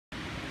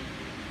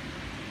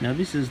Now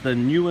this is the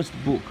newest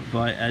book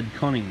by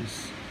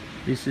Konings.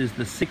 This is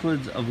the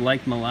Cichlids of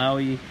Lake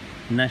Malawi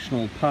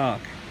National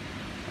Park.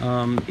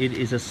 It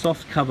is a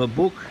soft cover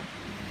book.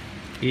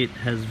 It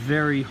has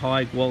very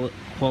high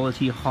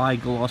quality, high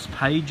gloss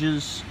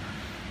pages.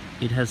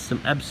 It has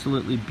some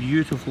absolutely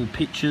beautiful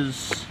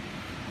pictures.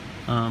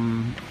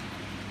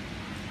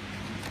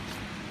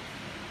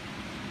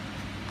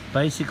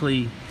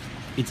 Basically,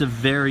 it's a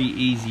very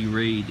easy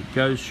read. It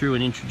goes through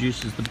and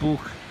introduces the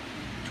book,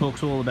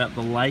 talks all about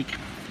the lake,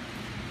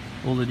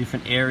 all the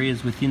different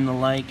areas within the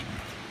lake,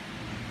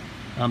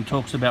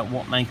 talks about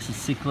what makes a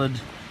cichlid,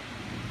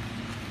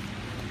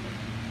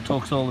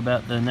 talks all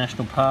about the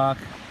national park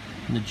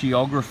and the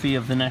geography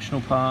of the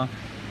national park.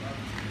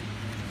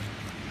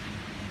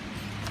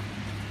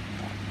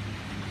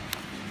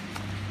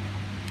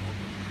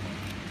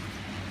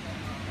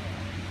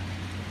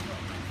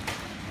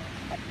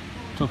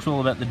 Talks all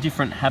about the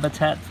different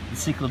habitats the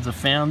cichlids are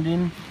found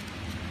in.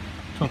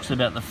 Talks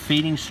about the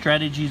feeding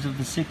strategies of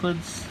the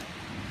cichlids.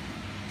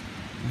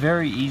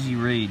 Very easy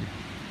read.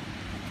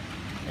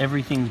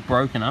 Everything's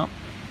broken up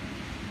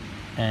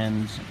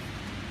and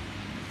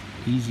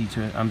easy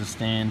to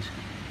understand.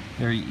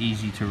 Very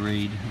easy to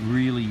read.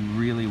 Really,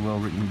 really well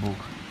written book.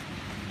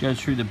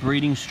 Goes through the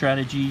breeding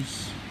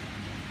strategies.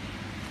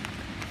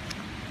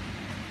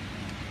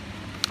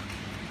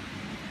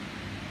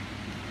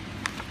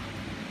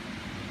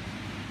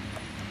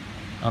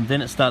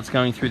 Then it starts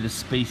going through the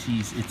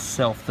species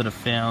itself that are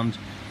found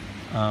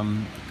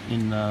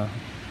in the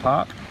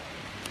park,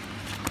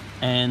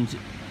 and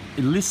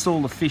it lists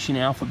all the fish in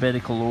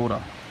alphabetical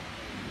order.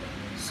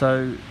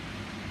 So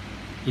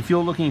if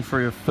you're looking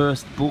for your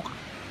first book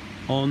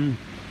on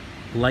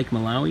Lake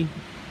Malawi,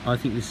 I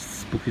think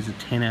this book is a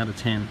 10 out of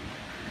 10.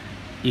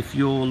 If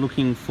you're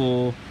looking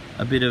for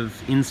a bit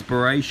of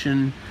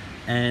inspiration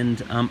and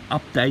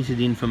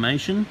updated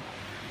information,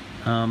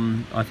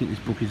 I think this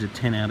book is a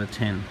 10 out of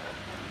 10.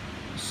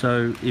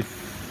 So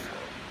if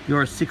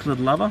you're a cichlid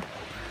lover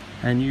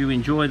and you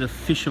enjoy the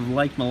fish of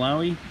Lake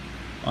Malawi,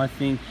 I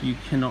think you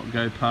cannot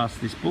go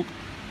past this book.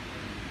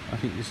 I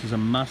think this is a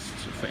must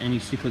for any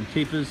cichlid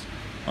keepers.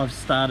 I've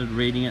started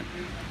reading it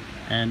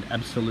and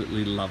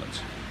absolutely love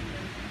it.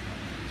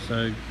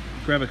 So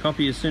grab a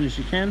copy as soon as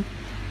you can.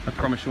 I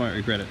promise you won't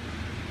regret it.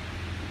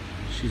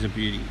 She's a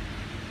beauty.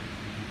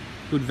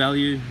 Good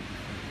value,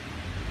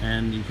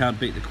 and you can't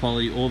beat the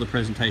quality or the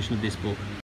presentation of this book.